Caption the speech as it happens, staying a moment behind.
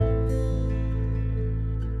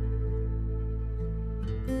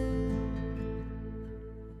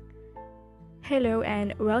Hello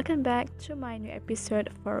and welcome back to my new episode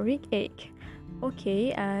for week 8.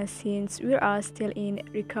 Since we are still in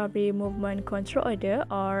Recovery Movement Control Order,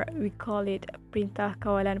 or we call it Perintah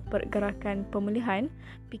Kawalan Pergerakan Pemulihan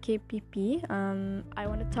 (PKPP), I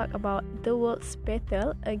want to talk about the world's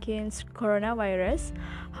battle against coronavirus.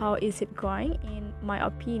 How is it going, in my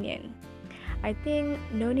opinion? I think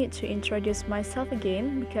no need to introduce myself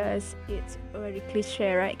again because it's very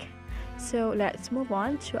cliche, right? So let's move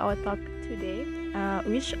on to our topic today,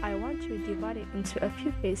 which I want to divide it into a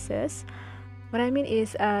few phases. What I mean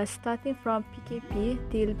is starting from PKP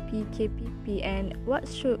till PKPP and what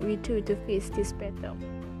should we do to face this battle.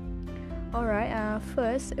 Alright,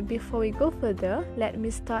 first, before we go further, let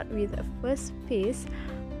me start with the first phase,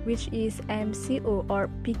 which is MCO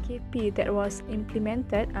or PKP that was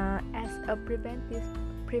implemented as a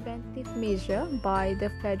preventive measure by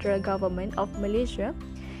the federal government of Malaysia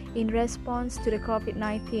in response to the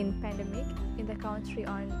COVID-19 pandemic in the country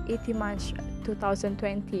on 18 March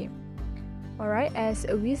 2020. Alright, as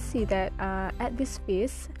we see that at this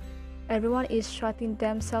phase, everyone is shutting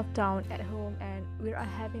themselves down at home and we are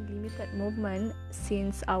having limited movement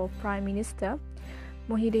since our Prime Minister,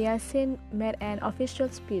 Muhyiddin Yassin, made an official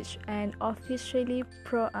speech and officially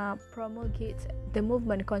promulgated the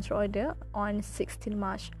Movement Control Order on 16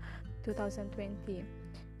 March 2020.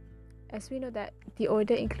 As we know that the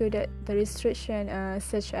order included the restriction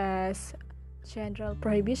such as general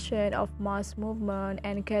prohibition of mass movement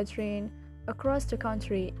and gathering across the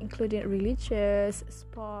country, including religious,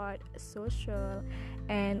 sport, social,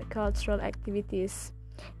 and cultural activities.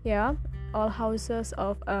 All houses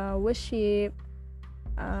of worship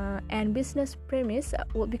and business premise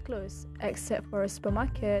will be closed except for a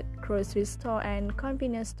supermarket, grocery store, and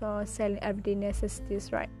convenience store selling everyday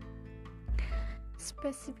necessities, right?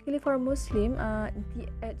 Specifically for Muslim, the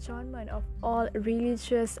adjournment of all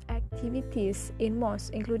religious activities in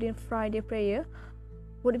mosques, including Friday prayer,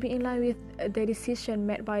 would be in line with the decision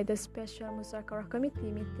made by the Special Muzakarah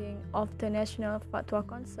Committee meeting of the National Fatwa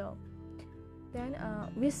Council. Then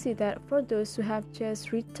we see that for those who have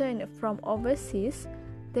just returned from overseas,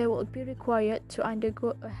 they will be required to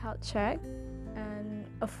undergo a health check and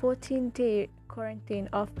a 14-day quarantine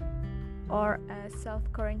or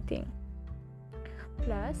self-quarantine.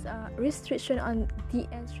 Plus, restriction on the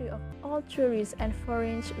entry of all tourists and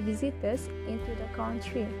foreign visitors into the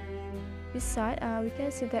country. Besides, we can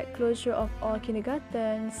see that closure of all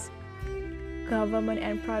kindergartens, government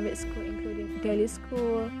and private school, including daily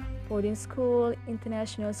school, boarding school,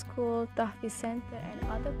 international school, tahfiz center, and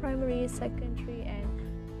other primary, secondary, and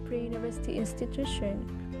pre-university institutions.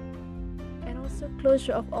 And also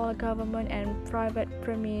closure of all government and private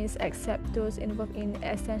premises except those involved in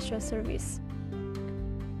essential service.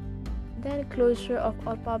 Then closure of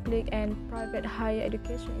all public and private higher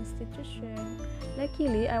education institutions.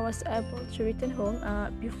 Luckily, I was able to return home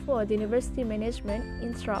before the university management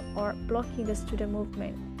interrupt or blocking the student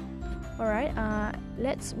movement. Alright,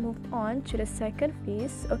 let's move on to the second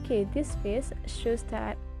phase. This phase shows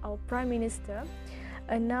that our Prime Minister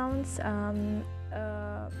announced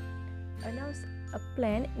a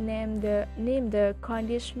plan named the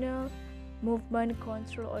Conditional Movement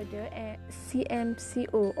Control Order,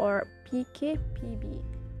 CMCO or PKPB.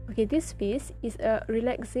 This phase is a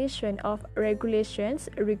relaxation of regulations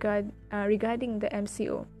regarding the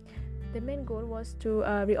MCO. The main goal was to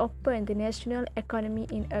reopen the national economy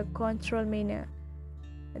in a controlled manner.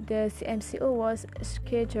 The CMCO was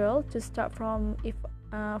scheduled to start from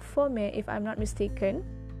 4 May, if I'm not mistaken.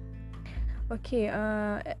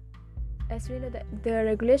 As we know that the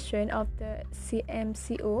regulation of the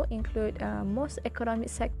CMCO include most economic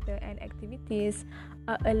sector and activities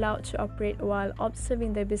are allowed to operate while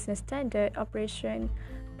observing the business standard operation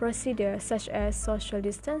procedure such as social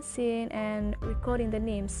distancing and recording the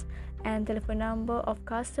names and telephone number of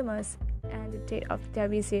customers and the date of their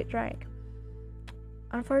visit, right?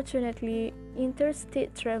 Unfortunately,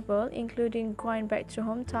 interstate travel, including going back to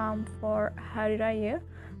hometown for Hari Raya,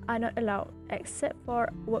 are not allowed except for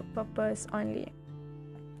work purpose only.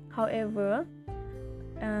 However,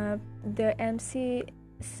 the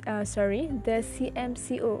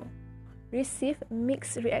CMCO received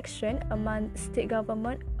mixed reaction among state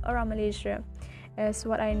government around Malaysia. As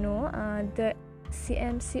what I know, the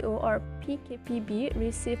CMCO or PKPB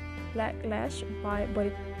received backlash by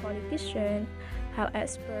politicians, health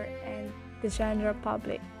experts, and the general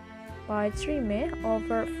public. By 3 May,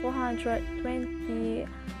 over 420,000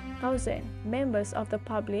 members of the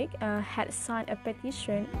public had signed a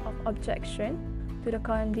petition of objection to the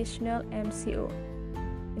conditional MCO.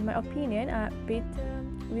 In my opinion, better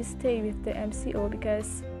we stay with the MCO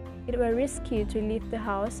because It will risky to leave the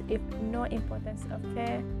house if no important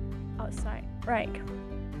affair outside. Right.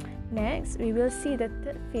 Next, we will see the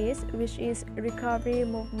third phase, which is Recovery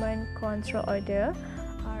Movement Control Order,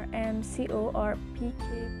 RMCO or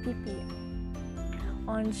PKPP.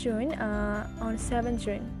 On 7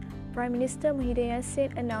 June, Prime Minister Muhyiddin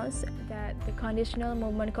Yassin announced that the Conditional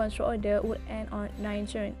Movement Control Order would end on 9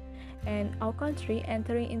 June, and our country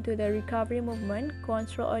entering into the Recovery Movement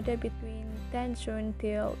Control Order between 10 June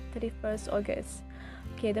till 31st August.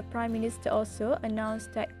 Okay, the Prime Minister also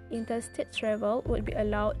announced that interstate travel would be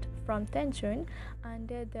allowed from 10 June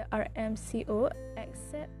under the RMCO,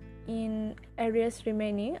 except in areas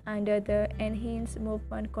remaining under the Enhanced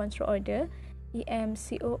Movement Control Order,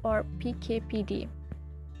 EMCO or PKPD.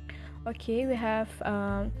 Okay, we have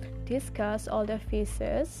discussed all the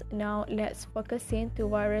phases. Now let's focus into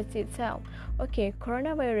virus itself. Okay,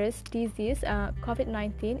 coronavirus disease,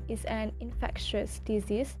 COVID-19 is an infectious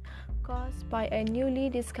disease caused by a newly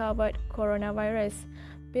discovered coronavirus.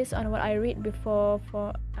 Based on what I read before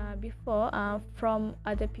from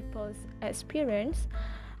other people's experience,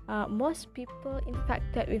 most people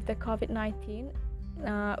infected with the COVID-19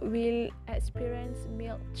 will experience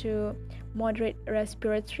mild to moderate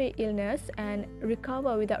respiratory illness and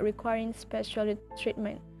recover without requiring special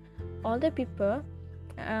treatment. Older people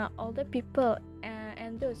and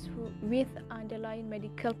those who with underlying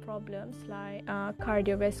medical problems like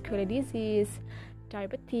cardiovascular disease,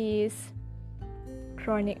 diabetes,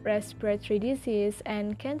 chronic respiratory disease,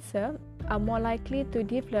 and cancer are more likely to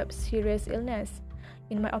develop serious illness.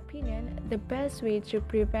 In my opinion, the best way to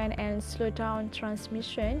prevent and slow down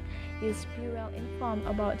transmission is be well informed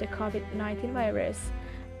about the COVID-19 virus,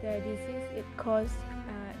 the disease it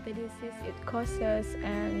causes,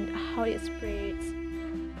 and how it spreads.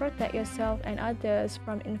 Protect yourself and others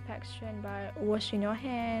from infection by washing your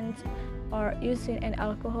hands or using an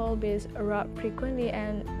alcohol-based rub frequently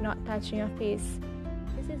and not touching your face.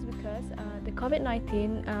 This is because the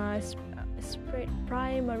COVID-19 spread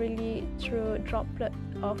primarily through droplets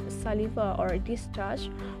of saliva or discharge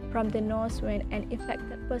from the nose when an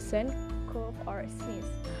infected person cough or sneeze.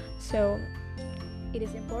 So it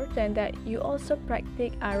is important that you also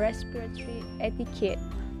practice a respiratory etiquette.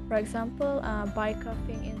 For example, by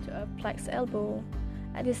coughing into a flexed elbow.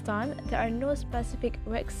 At this time, there are no specific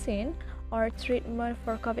vaccine or treatment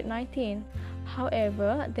for COVID-19.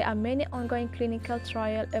 However, there are many ongoing clinical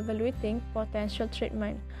trials evaluating potential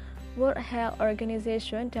treatment. World Health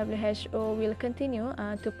Organization (WHO) will continue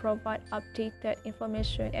to provide updated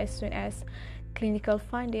information as soon as clinical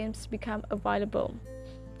findings become available.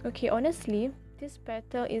 Okay, honestly, this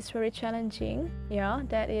battle is very challenging. Yeah,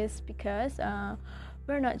 that is because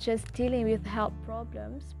we're not just dealing with health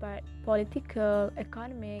problems, but political,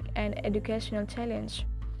 economic, and educational challenge.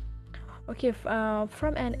 Okay,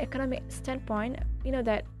 from an economic standpoint, we know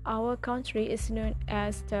that our country is known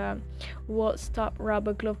as the world's top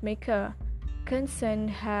rubber glove maker.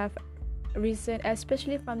 Concerns have risen,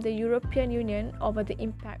 especially from the European Union, over the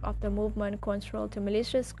impact of the movement control to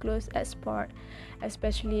Malaysia's glove export,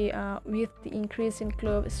 especially with the increase in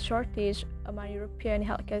glove shortage among European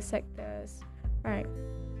healthcare sectors. Right.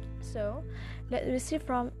 So, let's see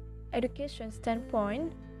from education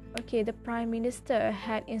standpoint. Okay, the Prime Minister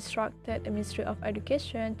had instructed the Ministry of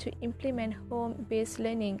Education to implement home-based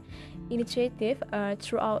learning initiative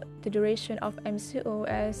throughout the duration of MCO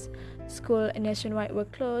as schools nationwide were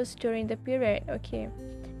closed during the period. Okay,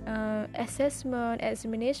 assessment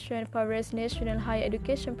examination for various national higher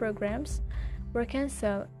education programs were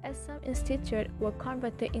cancelled as some institutes were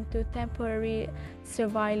converted into temporary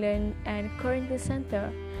surveillance and quarantine center,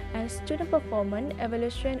 and student performance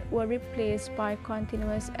evaluation were replaced by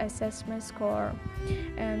continuous assessment score.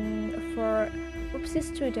 And for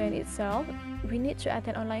UPSI student itself, we need to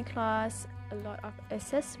attend online class, a lot of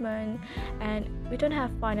assessment, and we don't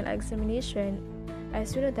have final examination,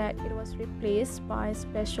 as you know that it was replaced by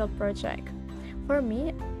special project. For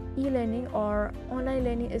me, e-learning or online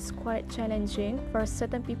learning is quite challenging for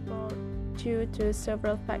certain people due to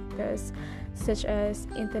several factors such as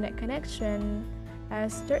internet connection,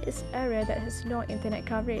 as there is area that has no internet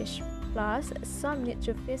coverage. Plus, some need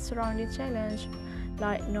to face surrounding challenge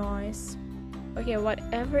like noise. Okay,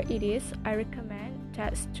 whatever it is, I recommend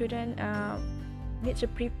that students need to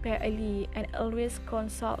prepare early and always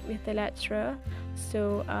consult with the lecturer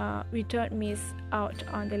so we don't miss out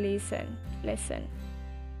on the lesson.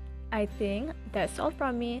 I think that's all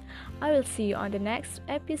from me. I will see you on the next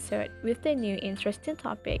episode with the new interesting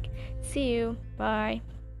topic. See you. Bye.